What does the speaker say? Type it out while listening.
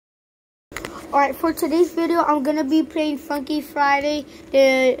Alright, for today's video, I'm gonna be playing Funky Friday,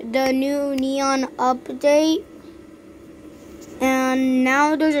 the new Neon update. And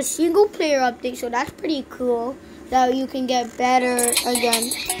now there's a single player update, so that's pretty cool. That you can get better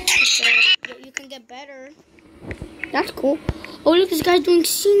again. So you can get better. That's cool. Oh, look, this guy's doing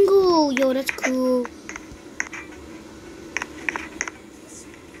single. Yo, that's cool.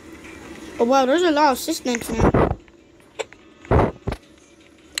 Oh, wow, there's a lot of assistants now.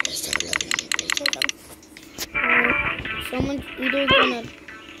 Someone's either gonna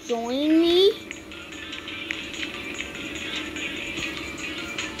join me.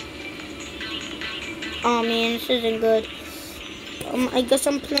 Oh man, this isn't good. I guess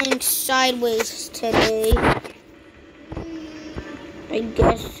I'm playing sideways today. I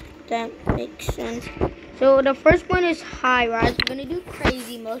guess that makes sense. So the first one is high rise. We're gonna do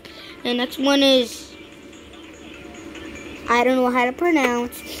crazy mode. The next one is I don't know how to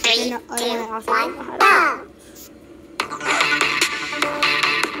pronounce. And the other one I also don't know how to pronounce.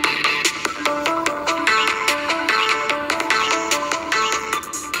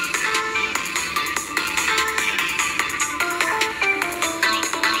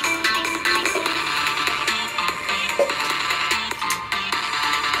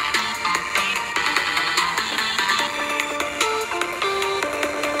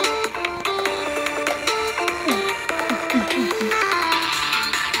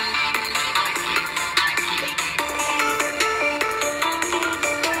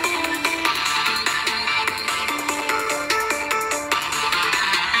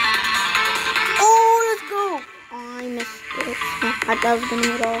 I thought I was gonna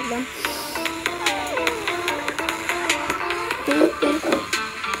hit all of them.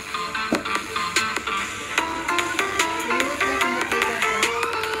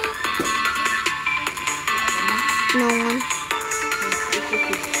 No one.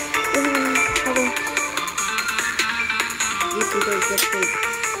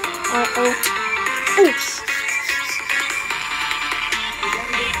 Uh-oh. Oops.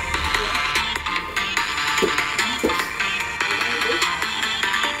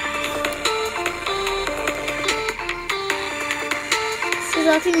 This is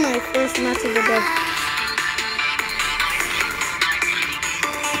actually my first match of the day.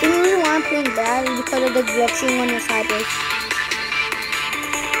 The reason why I'm playing bad is because of the glitching when it's sideways.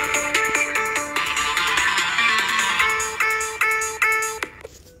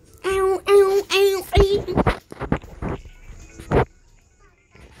 Ow, ow, ow, ow.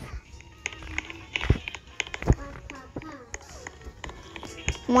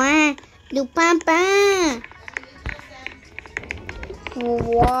 Wah, do papa.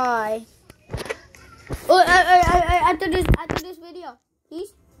 Why? Oh, after this video,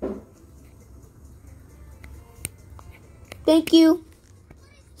 please. Thank you.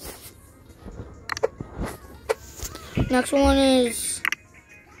 Next one is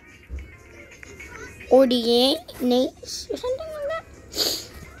Ordinates or something like that.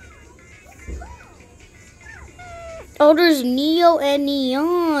 Oh, there's Neo and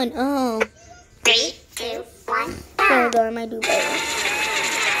Neon. Oh. 3, 2, 1. Hold on, I might do better.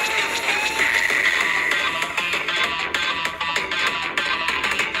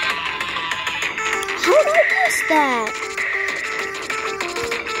 How did I miss that?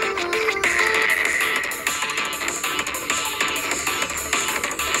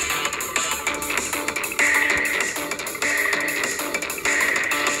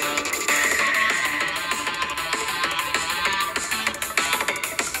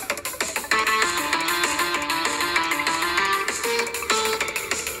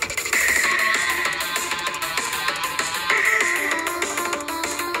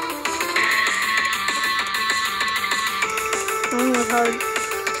 Hard.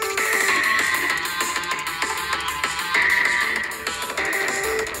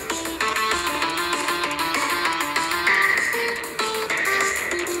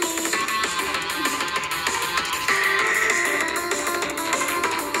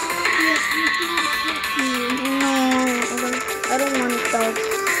 I don't want it though,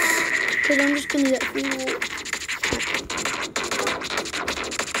 because I'm just gonna get food.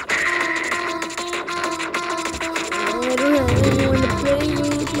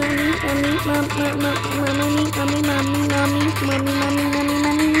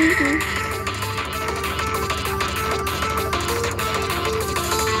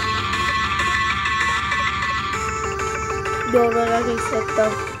 Yo, that's actually sick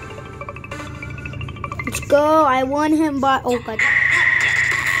though. Let's go. I won him by oh god.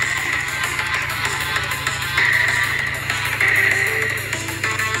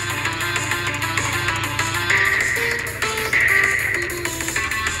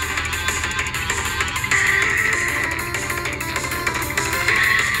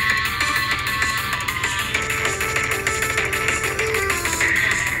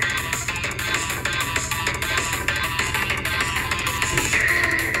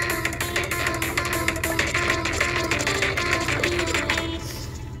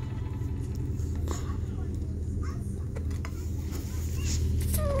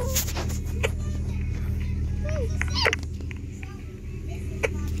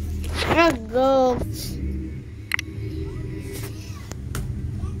 Let's go.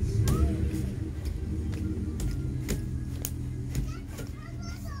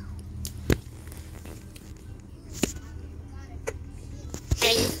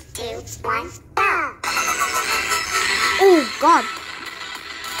 Three, two, one, go! Oh, God.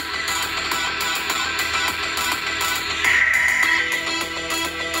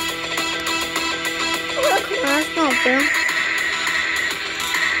 Oh, come on, that's not fair.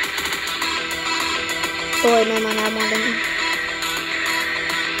 Oh, wait, never mind, I wanted him.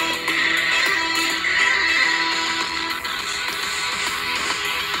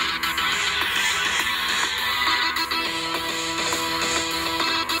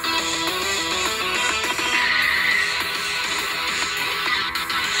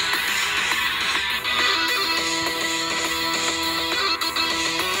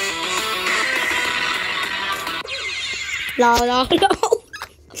 La la la.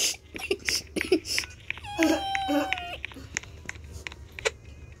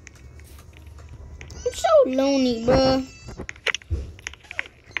 I'm so lonely, bruh.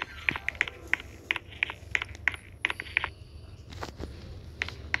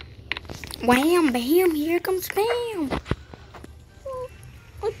 Wham, bam, here comes Bam.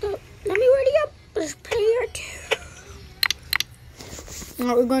 What the? Let me ready up this player too.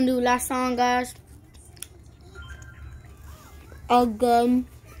 Alright, we're gonna do last song, guys. Again.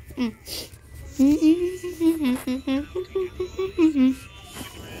 3,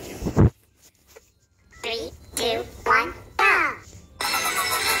 2, 1,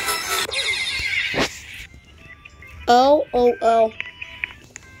 go! Oh.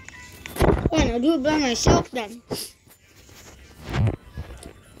 Fine, I'll do it by myself then.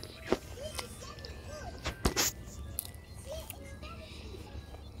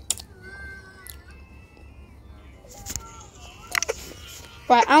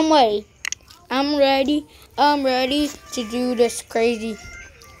 Right, I'm ready. I'm ready to do this crazy.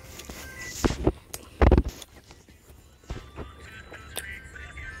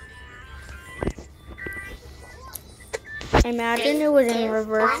 Imagine it was in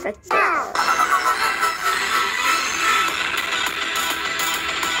reverse like that.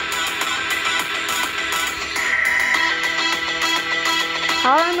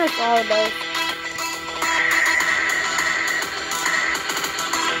 How am I all those?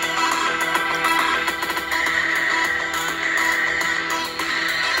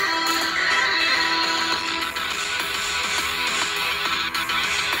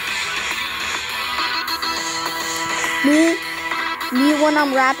 Me when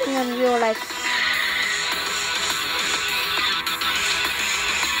I'm rapping in real life.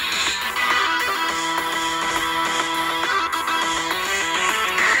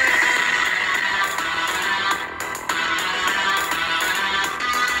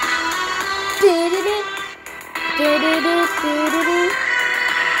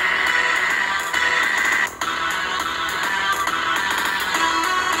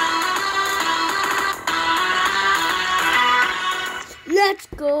 Let's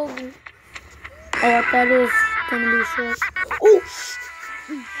go. Oh, I thought it was gonna be short. Oh.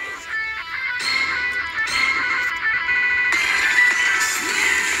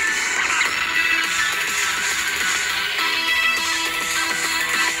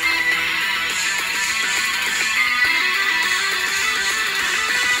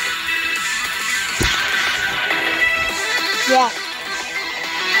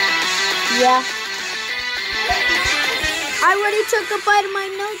 Yeah. I already took a bite of my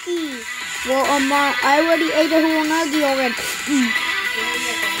nuggie. Well, I already ate a whole nuggie already.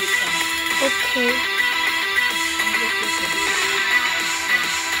 Okay.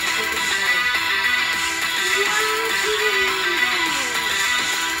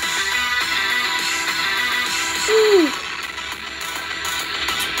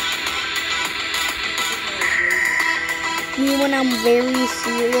 Me when I'm very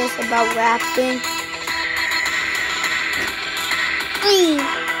serious about rapping.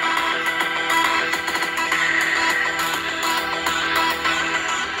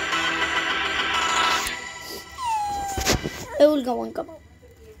 It will go on, come on.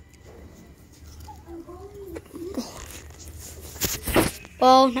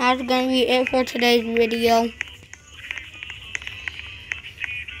 Well, that's gonna be it for today's video.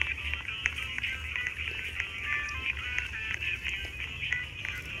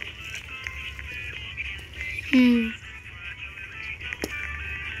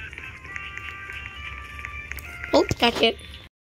 Oh, that's it.